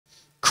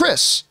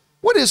Chris,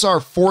 what is our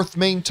fourth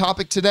main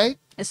topic today?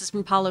 This is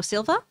from Paulo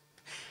Silva.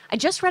 I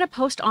just read a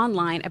post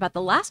online about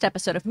the last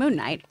episode of Moon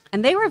Knight,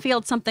 and they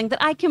revealed something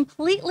that I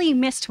completely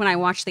missed when I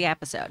watched the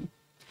episode.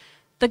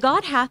 The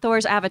god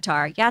Hathor's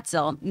avatar,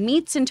 Yatzil,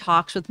 meets and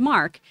talks with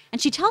Marc, and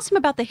she tells him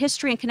about the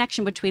history and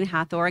connection between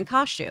Hathor and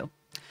Khanshu.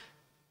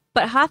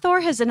 But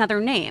Hathor has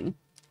another name,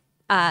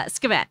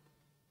 Sekhmet.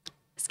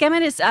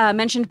 Sekhmet is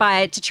mentioned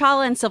by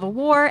T'Challa in Civil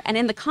War, and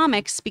in the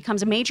comics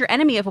becomes a major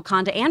enemy of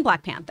Wakanda and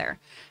Black Panther.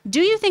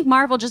 Do you think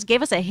Marvel just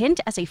gave us a hint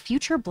as a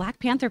future Black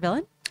Panther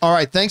villain? All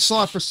right, thanks a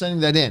lot for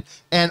sending that in.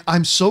 And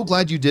I'm so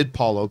glad you did,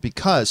 Paulo,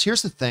 because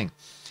here's the thing.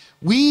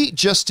 We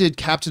just did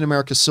Captain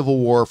America Civil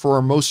War for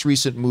our most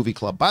recent movie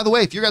club. By the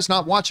way, if you guys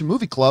not watching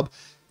movie club,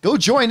 go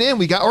join in.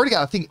 We already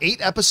got, I think,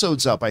 8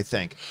 episodes up, I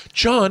think.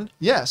 John?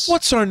 Yes?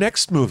 What's our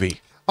next movie?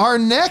 Our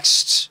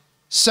next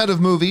set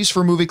of movies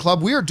for Movie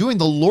Club, we are doing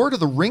the Lord of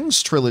the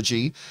Rings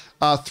trilogy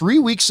 3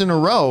 weeks in a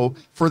row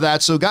for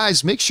that. So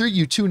guys, make sure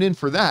you tune in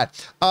for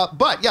that.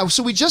 But yeah,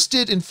 so we just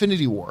did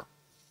Civil War.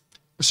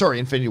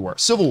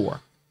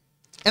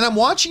 And I'm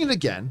watching it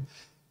again,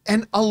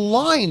 and a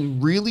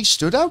line really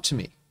stood out to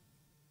me.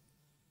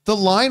 The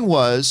line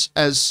was,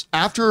 as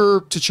after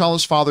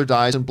T'Challa's father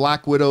dies and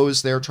Black Widow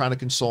is there trying to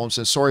console him,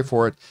 says sorry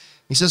for it.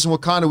 He says, in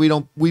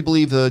Wakanda, we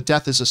believe the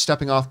death is a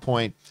stepping off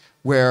point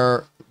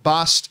where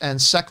Bast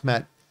and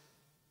Sekhmet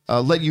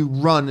let you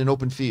run in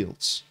open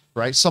fields,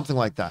 right? Something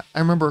like that. I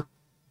remember,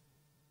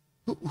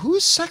 who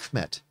is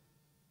Sekhmet?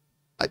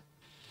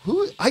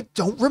 I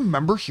don't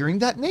remember hearing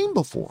that name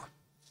before.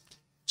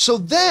 So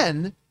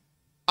then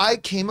I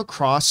came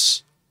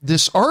across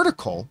this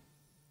article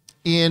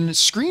in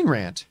Screen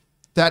Rant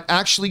that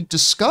actually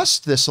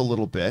discussed this a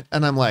little bit.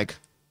 And I'm like,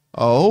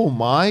 oh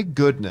my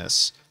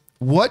goodness,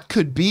 what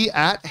could be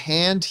at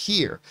hand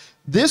here?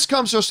 This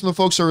comes to us from the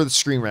folks over at the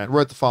Screen Rant.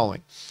 Wrote the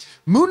following.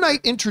 Moon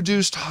Knight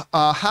introduced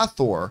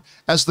Hathor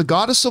as the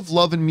goddess of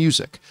love and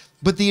music,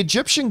 but the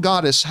Egyptian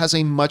goddess has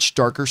a much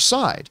darker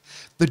side.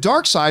 The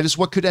dark side is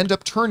what could end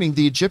up turning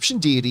the Egyptian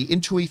deity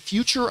into a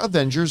future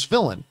Avengers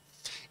villain.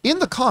 In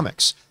the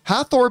comics,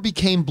 Hathor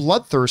became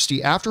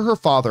bloodthirsty after her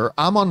father,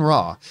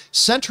 Amon-Ra,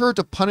 sent her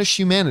to punish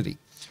humanity.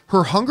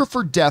 Her hunger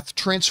for death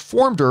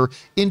transformed her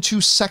into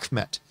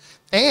Sekhmet,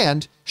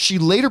 and she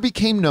later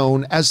became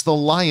known as the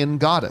Lion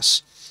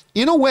Goddess,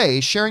 in a way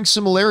sharing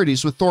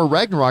similarities with Thor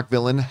Ragnarok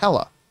villain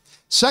Hela.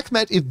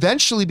 Sekhmet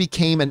eventually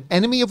became an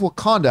enemy of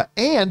Wakanda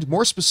and,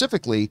 more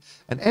specifically,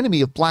 an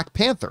enemy of Black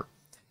Panther.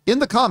 In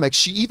the comics,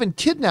 she even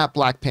kidnapped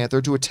Black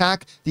Panther to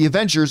attack the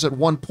Avengers at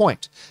one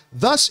point.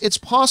 Thus, it's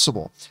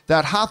possible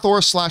that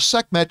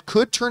Hathor/Sekhmet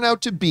could turn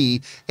out to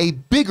be a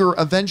bigger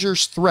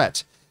Avengers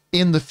threat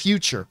in the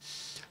future.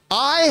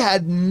 I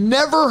had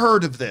never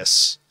heard of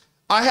this.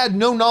 I had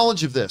no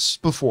knowledge of this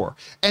before.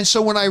 And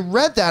so when I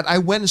read that, I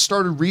went and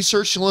started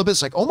researching a little bit.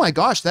 It's like, oh my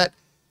gosh, Sekhmet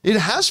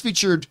has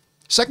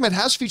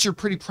featured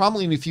pretty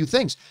prominently in a few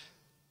things.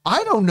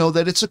 I don't know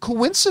that it's a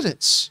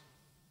coincidence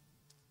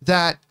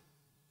that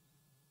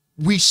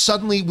we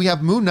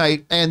have Moon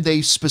Knight and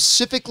they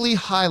specifically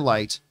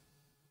highlight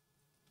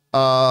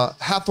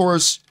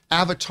Hathor's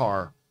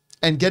avatar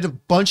and get a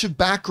bunch of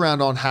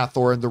background on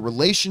Hathor and the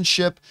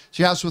relationship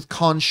she has with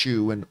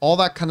Khanshu and all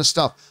that kind of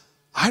stuff.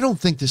 I don't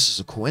think this is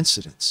a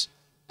coincidence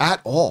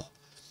at all.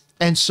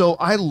 And so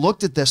I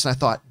looked at this and I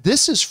thought,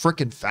 this is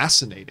freaking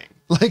fascinating.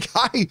 Like,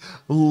 I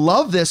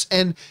love this.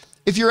 And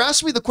if you're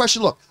asking me the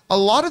question, look, a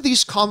lot of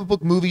these comic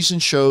book movies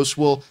and shows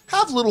will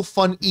have little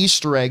fun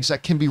Easter eggs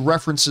that can be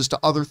references to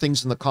other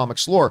things in the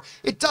comics lore.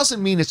 It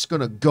doesn't mean it's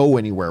going to go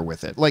anywhere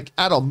with it. Like,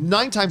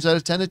 9 times out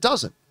of 10, it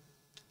doesn't.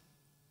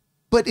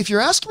 But if you're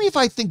asking me if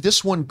I think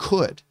this one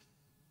could,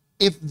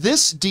 if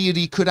this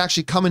deity could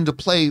actually come into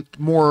play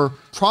more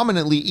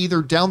prominently,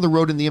 either down the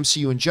road in the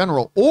MCU in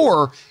general,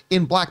 or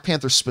in Black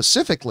Panther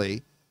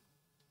specifically,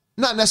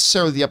 not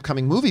necessarily the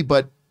upcoming movie,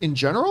 but in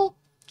general,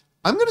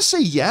 I'm going to say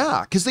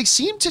yeah, because they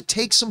seem to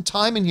take some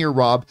time in here,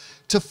 Rob,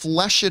 to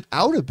flesh it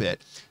out a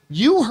bit.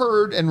 You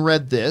heard and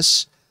read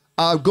this.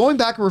 Going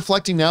back and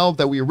reflecting now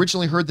that we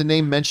originally heard the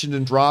name mentioned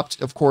and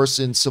dropped, of course,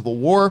 in Civil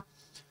War.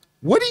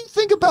 What do you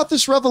think about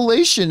this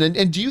revelation?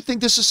 And do you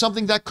think this is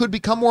something that could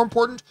become more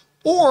important?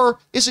 Or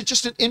is it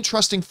just an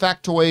interesting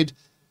factoid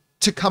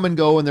to come and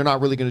go and they're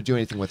not really going to do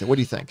anything with it? What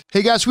do you think?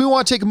 Hey guys, we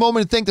want to take a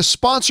moment and thank the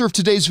sponsor of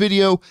today's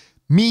video,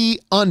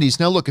 MeUndies.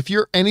 Now look, if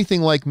you're anything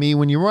like me,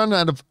 when you run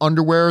out of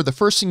underwear, the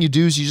first thing you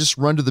do is you just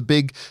run to the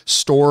big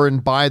store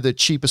and buy the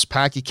cheapest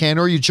pack you can,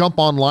 or you jump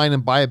online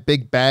and buy a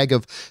big bag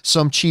of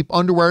some cheap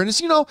underwear. And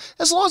it's,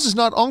 as long as it's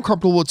not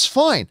uncomfortable, it's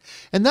fine.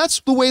 And that's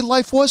the way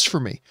life was for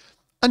me.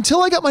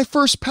 Until I got my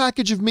first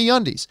package of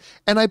MeUndies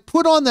and I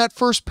put on that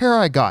first pair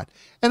I got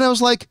and I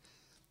was like,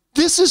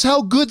 this is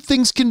how good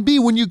things can be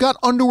when you got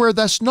underwear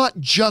that's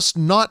not just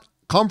not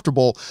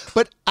comfortable,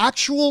 but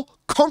actual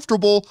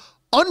comfortable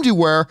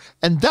underwear.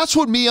 And that's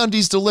what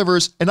MeUndies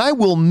delivers, and I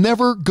will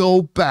never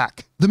go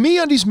back. The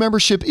MeUndies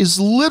membership is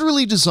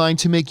literally designed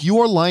to make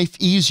your life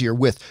easier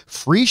with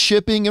free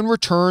shipping and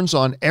returns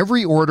on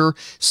every order,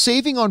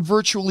 saving on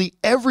virtually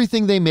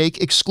everything they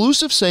make,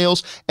 exclusive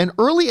sales, and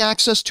early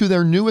access to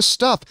their newest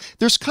stuff.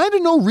 There's kind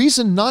of no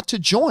reason not to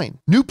join.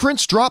 New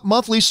prints drop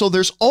monthly, so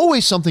there's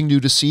always something new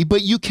to see,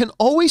 but you can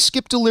always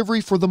skip delivery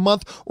for the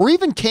month or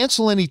even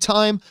cancel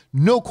anytime,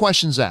 no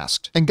questions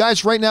asked. And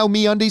guys, right now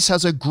MeUndies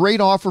has a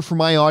great offer for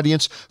my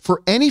audience.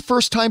 For any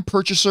first-time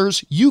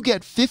purchasers, you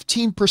get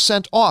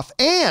 15% off.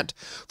 And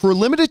for a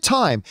limited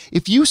time,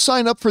 if you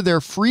sign up for their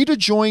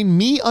free-to-join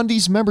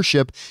MeUndies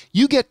membership,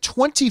 you get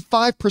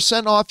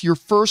 25% off your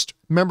first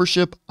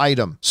membership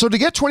item. So to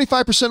get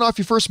 25% off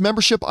your first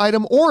membership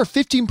item or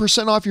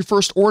 15% off your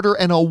first order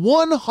and a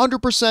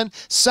 100%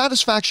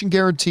 satisfaction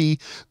guarantee,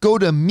 go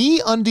to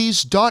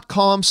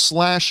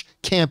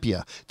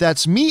MeUndies.com/Campea.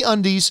 That's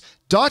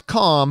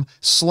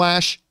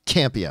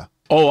MeUndies.com/Campea.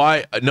 Oh,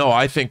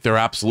 I think they're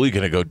absolutely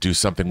going to go do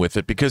something with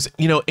it because,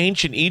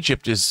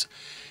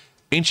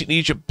 Ancient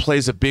Egypt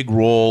plays a big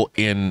role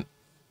in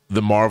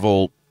the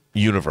Marvel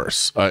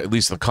universe, at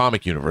least the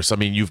comic universe. I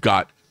mean, you've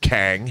got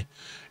Kang,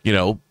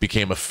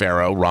 became a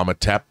pharaoh,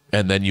 Ramatep,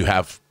 and then you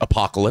have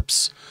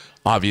Apocalypse.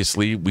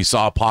 Obviously, we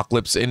saw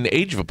Apocalypse in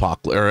Age of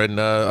Apocalypse, or in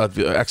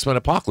the X-Men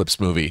Apocalypse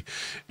movie,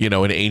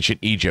 in Ancient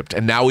Egypt.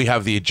 And now we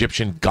have the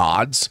Egyptian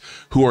gods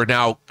who are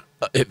now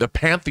the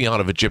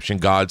pantheon of Egyptian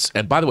gods.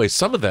 And by the way,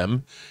 some of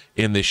them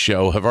in this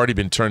show have already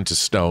been turned to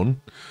stone,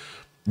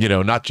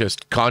 not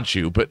just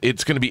Khonshu, but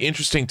it's going to be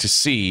interesting to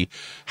see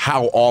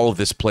how all of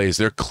this plays.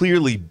 They're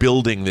clearly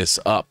building this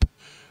up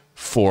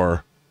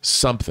for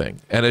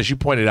something. And as you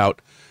pointed out,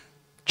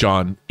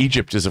 John,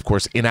 Egypt is, of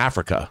course, in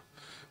Africa,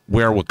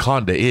 where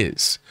Wakanda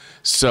is.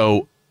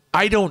 So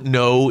I don't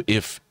know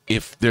if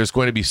there's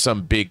going to be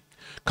some big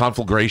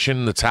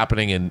conflagration that's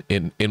happening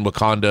in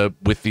Wakanda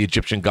with the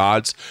Egyptian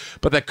gods,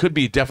 but that could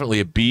be definitely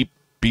a B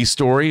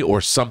story or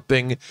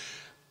something,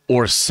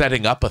 or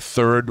setting up a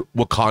third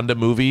Wakanda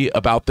movie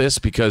about this,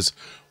 because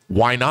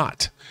why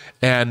not?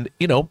 And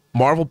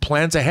Marvel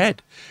plans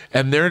ahead,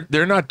 and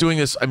they're not doing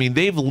this. I mean,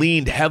 they've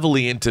leaned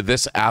heavily into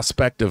this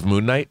aspect of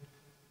Moon Knight,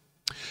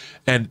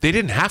 and they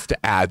didn't have to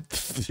add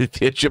the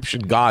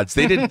Egyptian gods.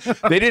 They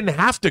didn't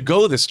have to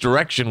go this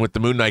direction with the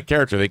Moon Knight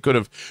character. They could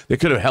have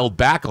held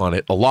back on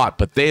it a lot,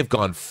 but they've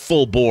gone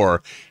full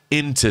bore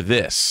into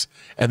this,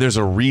 and there's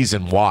a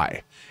reason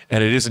why.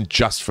 And it isn't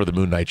just for the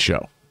Moon Knight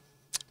show.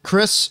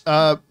 Chris,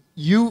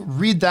 you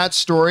read that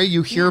story,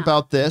 you hear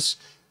about this.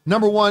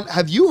 Number one,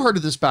 have you heard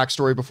of this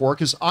backstory before?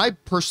 Because I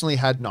personally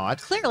had not.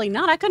 Clearly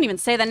not. I couldn't even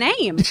say the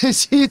name. Do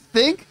you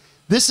think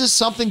this is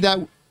something that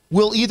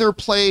will either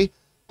play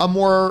a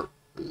more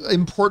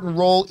important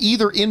role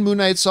either in Moon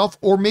Knight itself,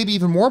 or maybe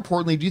even more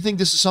importantly, do you think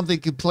this is something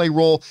that could play a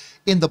role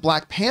in the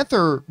Black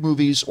Panther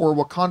movies or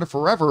Wakanda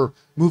Forever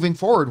moving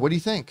forward? What do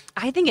you think?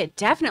 I think it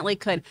definitely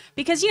could,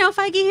 because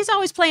Feige, he's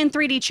always playing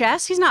 3D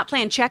chess. He's not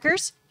playing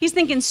checkers. He's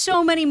thinking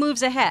so many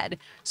moves ahead.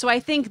 So I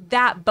think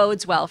that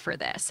bodes well for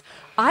this.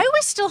 I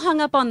was still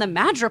hung up on the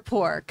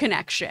Madripoor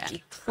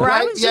connection, where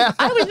Right, I was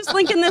just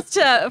linking this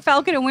to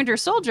Falcon and Winter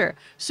Soldier.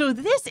 So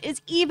this is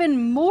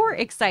even more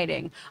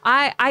exciting.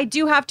 I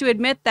do have to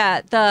admit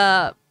that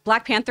the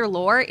Black Panther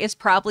lore is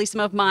probably some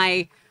of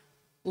my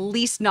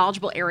least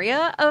knowledgeable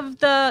area of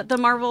the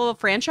Marvel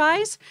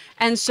franchise.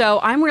 And so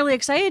I'm really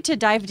excited to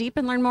dive deep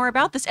and learn more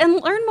about this,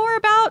 and learn more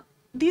about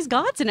these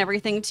gods and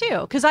everything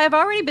too, because I've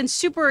already been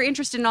super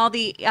interested in all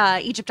the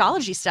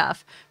Egyptology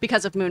stuff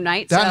because of Moon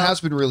Knight. That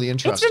has been really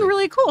interesting. It's been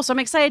really cool. So I'm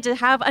excited to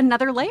have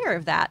another layer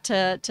of that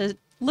to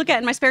look at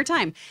in my spare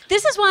time.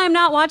 This is why I'm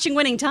not watching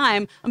Winning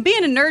Time. I'm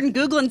being a nerd and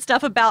Googling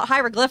stuff about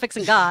hieroglyphics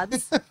and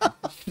gods.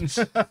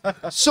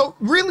 So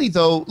really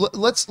though,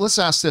 let's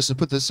ask this and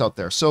put this out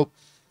there. So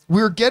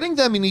we're getting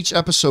them in each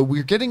episode.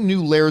 We're getting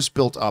new layers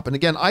built up. And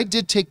again, I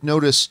did take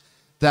notice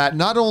that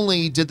not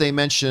only did they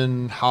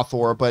mention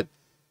Hathor, but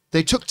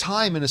they took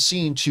time in a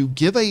scene to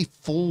give a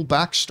full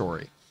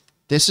backstory.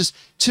 This is,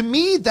 to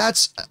me,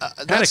 that's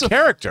a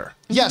character.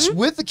 Yes,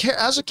 with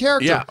as a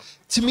character. Yeah.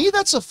 To me,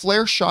 that's a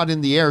flare shot in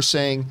the air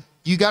saying,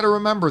 you got to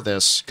remember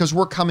this because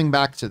we're coming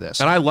back to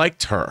this. And I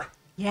liked her.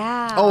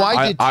 Yeah. Oh,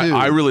 I did too.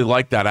 I really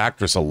like that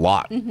actress a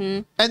lot.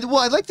 And well,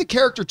 I like the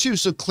character too.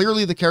 So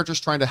clearly the character's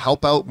trying to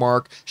help out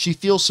Marc. She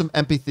feels some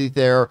empathy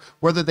there.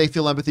 Whether they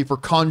feel empathy for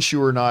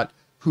Khonshu or not,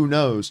 who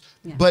knows?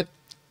 Yeah. But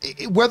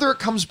whether it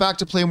comes back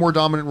to play a more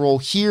dominant role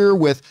here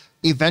with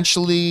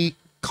eventually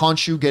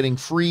Khonshu getting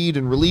freed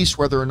and released,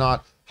 whether or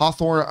not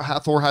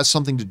Hathor has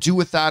something to do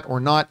with that or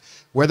not,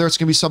 whether it's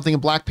going to be something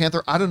in Black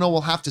Panther, I don't know.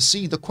 We'll have to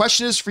see. The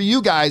question is for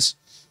you guys,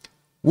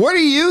 what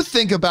do you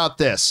think about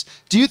this?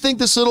 Do you think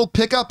this little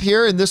pickup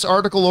here in this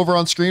article over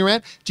on Screen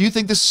Rant, do you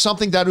think this is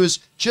something that was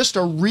just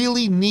a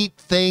really neat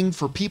thing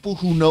for people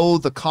who know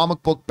the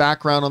comic book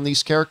background on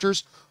these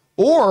characters?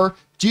 Or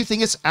do you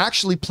think it's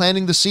actually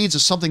planting the seeds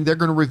of something they're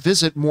going to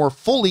revisit more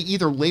fully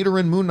either later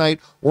in Moon Knight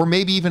or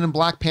maybe even in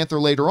Black Panther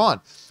later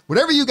on?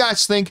 Whatever you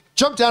guys think,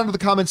 jump down to the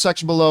comment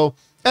section below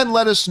and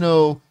let us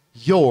know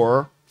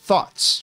your thoughts.